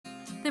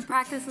The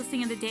practice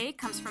listing of the day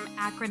comes from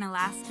Akron,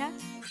 Alaska.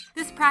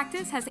 This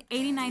practice has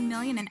 $89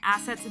 million in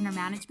assets under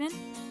management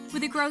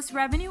with a gross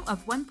revenue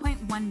of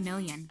 $1.1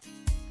 million.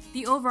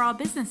 The overall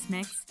business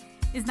mix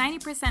is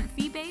 90%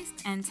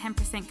 fee-based and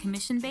 10%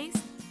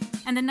 commission-based,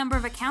 and the number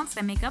of accounts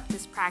that make up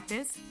this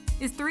practice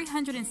is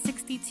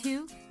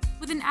 362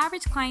 with an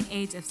average client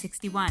age of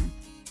 61.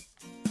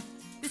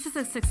 This is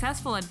a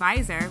successful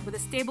advisor with a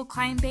stable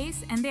client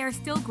base, and they are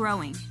still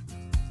growing.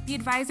 The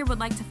advisor would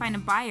like to find a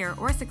buyer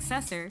or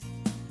successor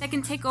that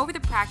can take over the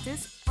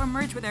practice or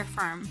merge with their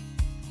firm.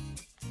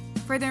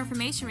 Further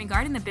information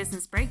regarding the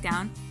business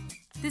breakdown: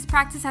 this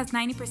practice has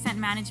 90%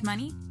 managed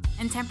money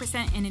and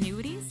 10% in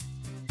annuities,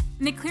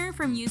 and the clearing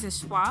firm uses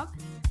Schwab.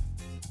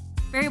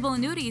 Variable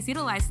annuities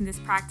utilized in this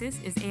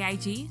practice is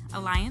AIG,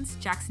 Alliance,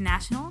 Jackson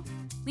National,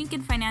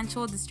 Lincoln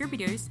Financial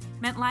Distributors,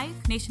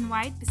 MetLife,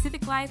 Nationwide,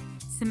 Pacific Life,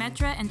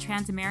 Symetra, and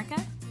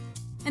Transamerica.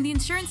 And the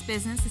insurance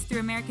business is through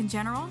American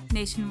General,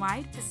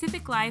 Nationwide,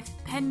 Pacific Life,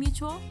 Penn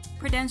Mutual,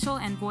 Prudential,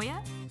 and Voya.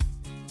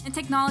 And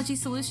technology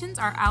solutions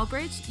are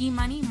Albridge,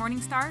 eMoney,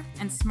 Morningstar,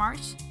 and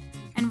Smarsh,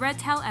 and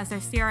Redtail as their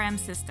CRM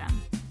system.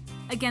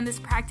 Again, this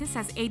practice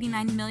has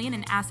 $89 million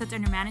in assets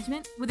under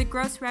management with a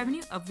gross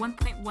revenue of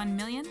 $1.1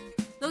 million,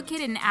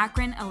 located in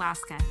Akron,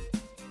 Alaska.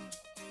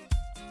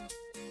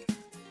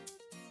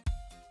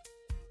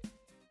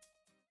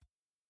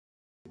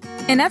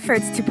 In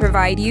efforts to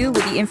provide you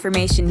with the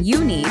information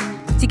you need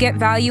to get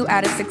value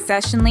out of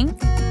Succession Link,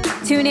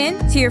 tune in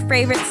to your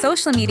favorite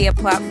social media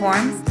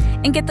platforms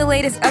and get the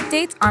latest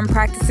updates on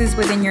practices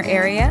within your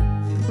area,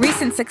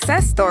 recent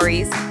success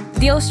stories,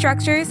 deal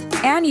structures,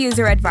 and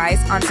user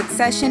advice on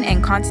succession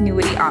and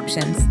continuity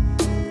options.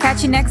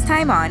 Catch you next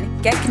time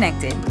on Get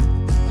Connected.